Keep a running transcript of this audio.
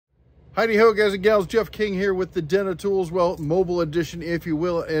Heidi ho, guys and gals, Jeff King here with the Den of Tools, well, mobile edition, if you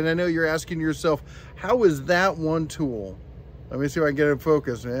will. And I know you're asking yourself, how is that one tool? Let me see if I can get it in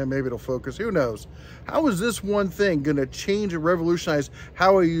focus. Maybe it'll focus, who knows? How is this one thing gonna change and revolutionize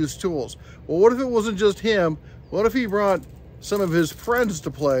how I use tools? Well, what if it wasn't just him? What if he brought some of his friends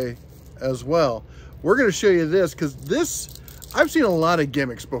to play as well? We're gonna show you this, because this, I've seen a lot of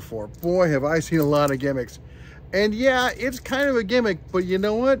gimmicks before. Boy, have I seen a lot of gimmicks. And yeah, it's kind of a gimmick, but you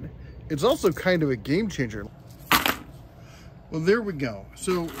know what? It's also kind of a game changer. Well, there we go.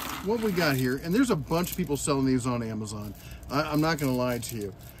 So what we got here, and there's a bunch of people selling these on Amazon. I'm not gonna lie to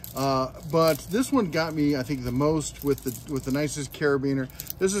you. But this one got me, I think, the most with the nicest carabiner.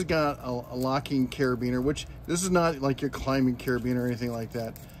 This has got a locking carabiner, which this is not like your climbing carabiner or anything like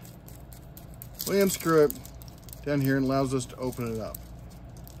that. We unscrew it down here and allows us to open it up.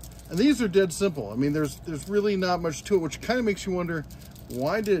 And these are dead simple. I mean, there's really not much to it, which kind of makes you wonder,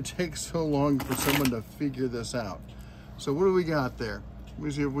 why did it take so long for someone to figure this out? So what do we got there? Let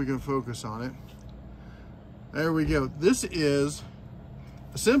me see if we can focus on it. There we go. This is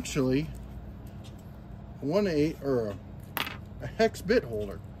essentially a hex bit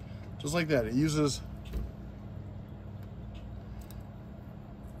holder, just like that. It uses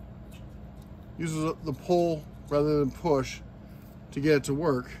the pull rather than push to get it to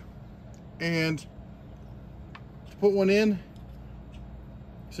work. And to put one in,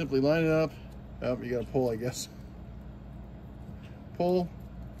 simply line it up. Oh, you gotta pull, I guess. Pull,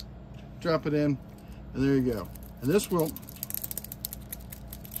 drop it in, and there you go. And this will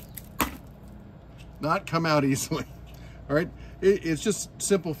not come out easily. All right, it's just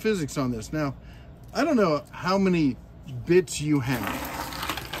simple physics on this. Now, I don't know how many bits you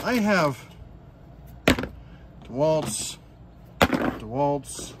have. I have DeWalt's,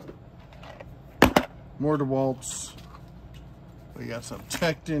 more DeWalt's. We got some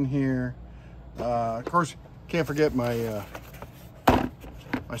Tech in here. Of course, can't forget my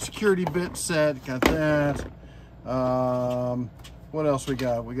my security bit set. Got that. What else we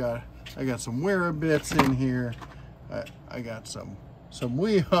got? I got some Wera bits in here. I got some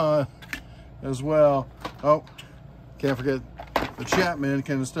Weehaw as well. Oh, can't forget the Chapman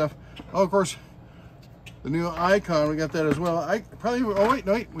kind of stuff. Oh, of course, the new Icon. We got that as well. Oh wait,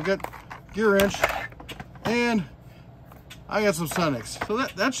 no, we got gear wrench, and I got some Sonics. So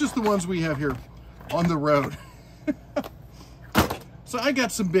that's just the ones we have here on the road. So I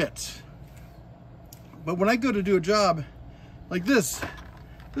got some bits. But when I go to do a job like this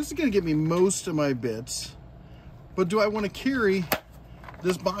is gonna get me most of my bits. But do I want to carry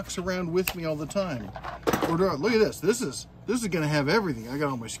this box around with me all the time? Or look at this. This is gonna have everything. I got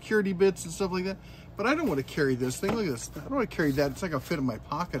all my security bits and stuff like that. But I don't want to carry this thing. Look at this. I don't want to carry that. It's like a fit in my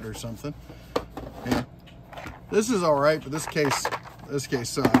pocket or something. Yeah. This is all right, but this case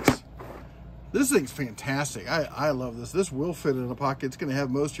sucks. This thing's fantastic. I love this. This will fit in a pocket. It's gonna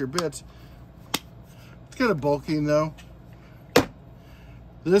have most of your bits. It's kind of bulky though.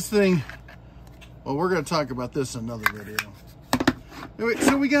 This thing, well, we're gonna talk about this in another video. Anyway,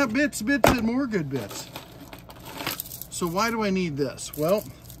 so we got bits, and more good bits. So why do I need this? Well,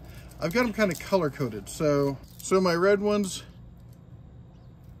 I've got them kind of color coded. So my red ones,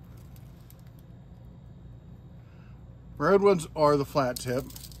 are the flat tip.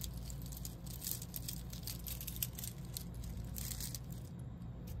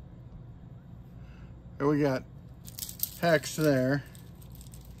 And we got Hex there.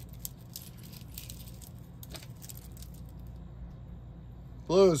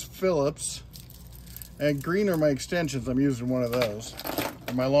 Blue is Phillips. And green are my extensions. I'm using one of those,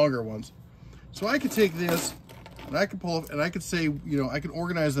 or my longer ones. So I could take this and I could pull up and I could say, you know, I could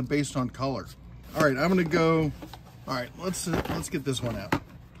organize them based on color. All right, I'm gonna go. All right, let's get this one out.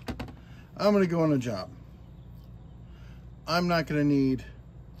 I'm gonna go on a job. I'm not gonna need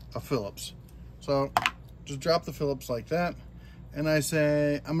a Phillips. So just drop the Phillips like that. And I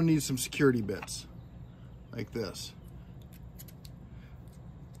say, I'm gonna need some security bits like this.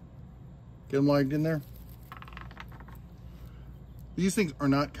 Get them logged in there. These things are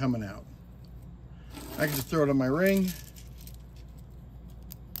not coming out. I can just throw it on my ring.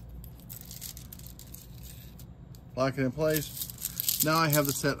 Lock it in place. Now I have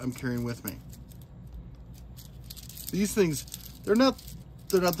the set I'm carrying with me. These things, they're not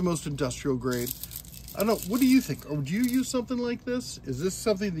the most industrial grade. I don't know, what do you think? Or would you use something like this? Is this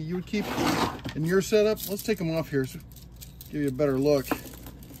something that you would keep in your setup? Let's take them off here so give you a better look at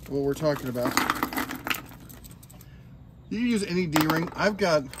what we're talking about. You can use any D-ring. I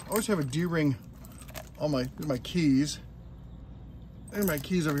always have a D-ring on my keys. There's my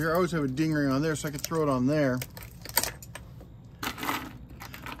keys over here. I always have a ding ring on there so I can throw it on there.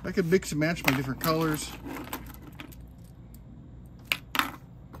 I could mix and match my different colors.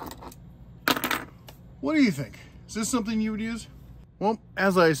 What do you think? Is this something you would use? Well,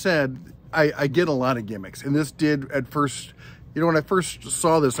 as I said, I get a lot of gimmicks, and this did at first, you know, when I first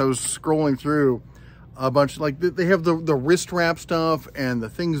saw this, I was scrolling through a bunch, like they have the wrist wrap stuff and the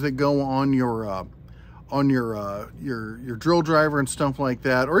things that go on your drill driver and stuff like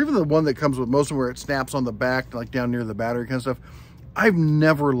that, or even the one that comes with most of them where it snaps on the back, like down near the battery kind of stuff. I've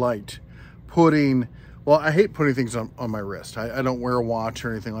never liked putting, well, I hate putting things on my wrist. I don't wear a watch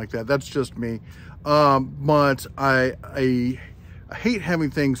or anything like that. That's just me. But I hate having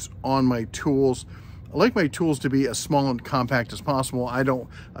things on my tools. I like my tools to be as small and compact as possible. I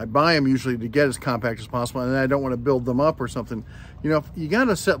buy them usually to get as compact as possible, and I don't want to build them up or something. You know, if you got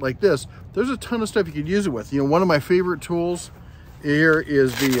a set like this, there's a ton of stuff you could use it with. You know, one of my favorite tools here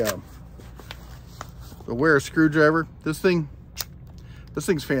is the wear screwdriver. This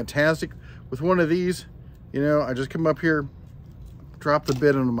thing's fantastic. With one of these, you know, I just come up here, drop the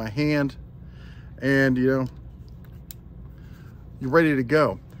bit into my hand, and you know, you're ready to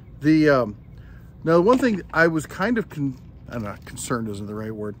go. Now, one thing I was kind of, I don't know, concerned isn't the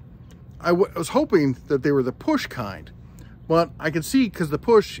right word. I was hoping that they were the push kind, but I could see, because the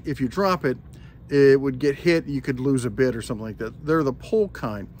push, if you drop it, it would get hit, you could lose a bit or something like that. They're the pull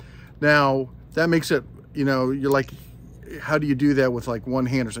kind. Now, that makes it, you know, you're like, how do you do that with like one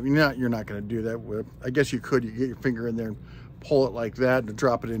hand or something? You're not going to do that with, I guess you could, you get your finger in there and pull it like that and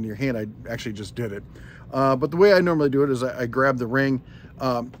drop it into your hand. I actually just did it. But the way I normally do it is I grab the ring,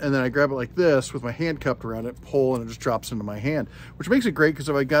 and then I grab it like this with my hand cupped around it, pull, and it just drops into my hand, which makes it great because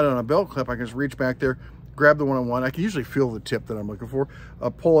if I got it on a belt clip, I can just reach back there, grab the one I want. I can usually feel the tip that I'm looking for,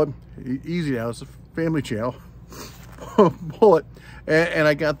 pull it, easy now, it's a family channel, pull it, and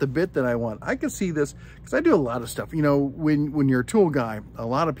I got the bit that I want. I can see this because I do a lot of stuff. You know, when you're a tool guy, a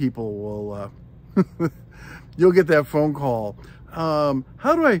lot of people will, you'll get that phone call. How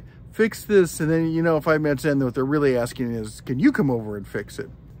do I fix this? And then, you know, 5 minutes in, what they're really asking is, can you come over and fix it?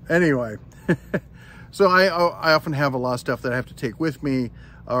 Anyway, so I often have a lot of stuff that I have to take with me,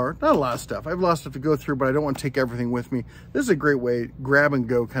 or not a lot of stuff. I have a lot of stuff to go through, but I don't want to take everything with me. This is a great way, grab and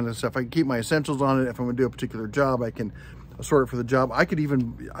go kind of stuff. I can keep my essentials on it. If I'm going to do a particular job, I can sort it for the job. I could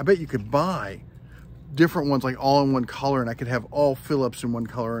even, I bet you could buy different ones, like all in one color, and I could have all Phillips in one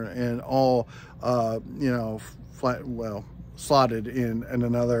color and all, you know, flat, well, slotted in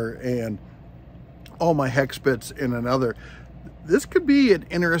another, and all my hex bits in another. This could be an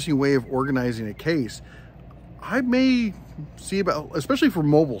interesting way of organizing a case. I may see about, especially for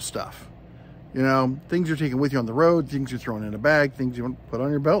mobile stuff, you know, things you're taking with you on the road, things you're throwing in a bag, things you want to put on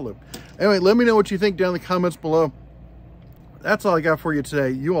your belt loop. Anyway, let me know what you think down in the comments below. That's all I got for you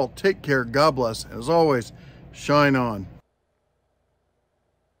today. You all take care, God bless, and as always, shine on.